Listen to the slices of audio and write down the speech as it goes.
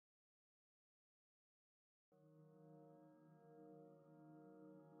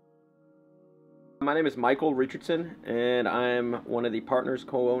My name is Michael Richardson, and I'm one of the partners,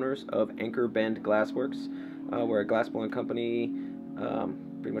 co-owners of Anchor Bend Glassworks. We're a glass blowing company,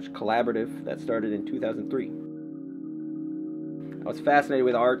 pretty much collaborative, that started in 2003. I was fascinated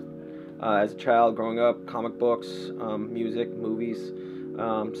with art as a child growing up, comic books, music, movies.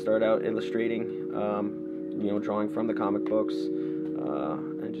 Started out illustrating, drawing from the comic books,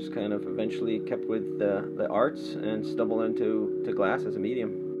 and just kind of eventually kept with the arts and stumbled into glass as a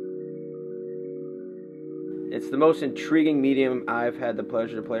medium. It's the most intriguing medium I've had the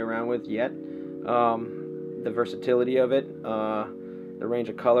pleasure to play around with yet. The versatility of it, the range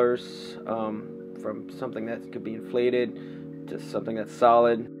of colors, from something that could be inflated to something that's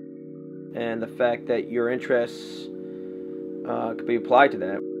solid, and the fact that your interests could be applied to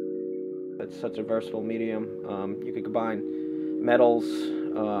that. It's such a versatile medium. You could combine metals,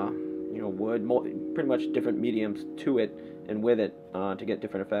 wood, pretty much different mediums to it and with it to get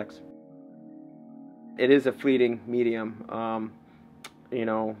different effects. It is a fleeting medium.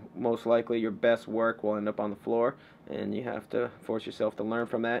 Most likely your best work will end up on the floor, and you have to force yourself to learn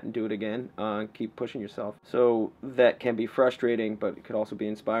from that and do it again, and keep pushing yourself. So that can be frustrating, but it could also be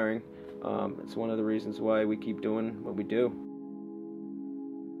inspiring. It's one of the reasons why we keep doing what we do.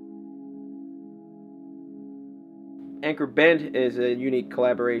 Anchor Bend is a unique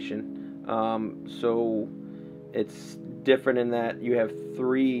collaboration. So it's different in that you have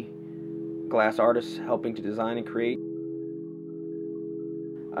 3 glass artists helping to design and create.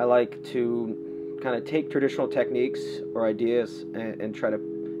 I like to kind of take traditional techniques or ideas and try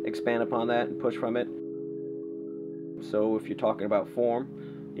to expand upon that and push from it. So if you're talking about form,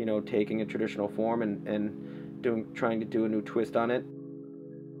 taking a traditional form and trying to do a new twist on it.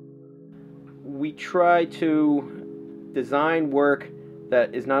 We try to design work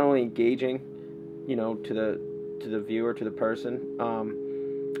that is not only engaging, to the viewer, to the person,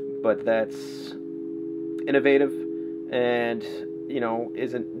 but that's innovative and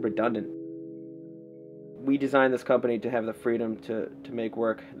isn't redundant. We designed this company to have the freedom to make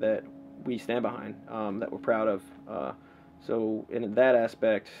work that we stand behind, that we're proud of. So in that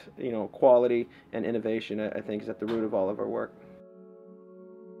aspect, quality and innovation, I think, is at the root of all of our work.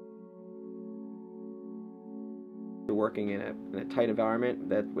 We're working in a tight environment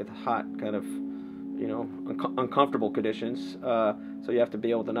with hot kind of uncomfortable conditions, so you have to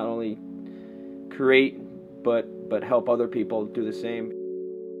be able to not only create but help other people do the same.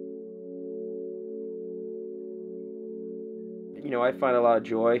 I find a lot of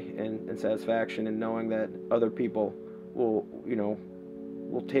joy and satisfaction in knowing that other people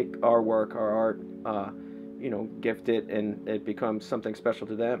will take our work, our art, gift it, and it becomes something special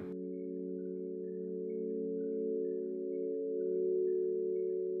to them.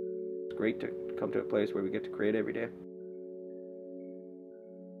 It's great to come to a place where we get to create every day.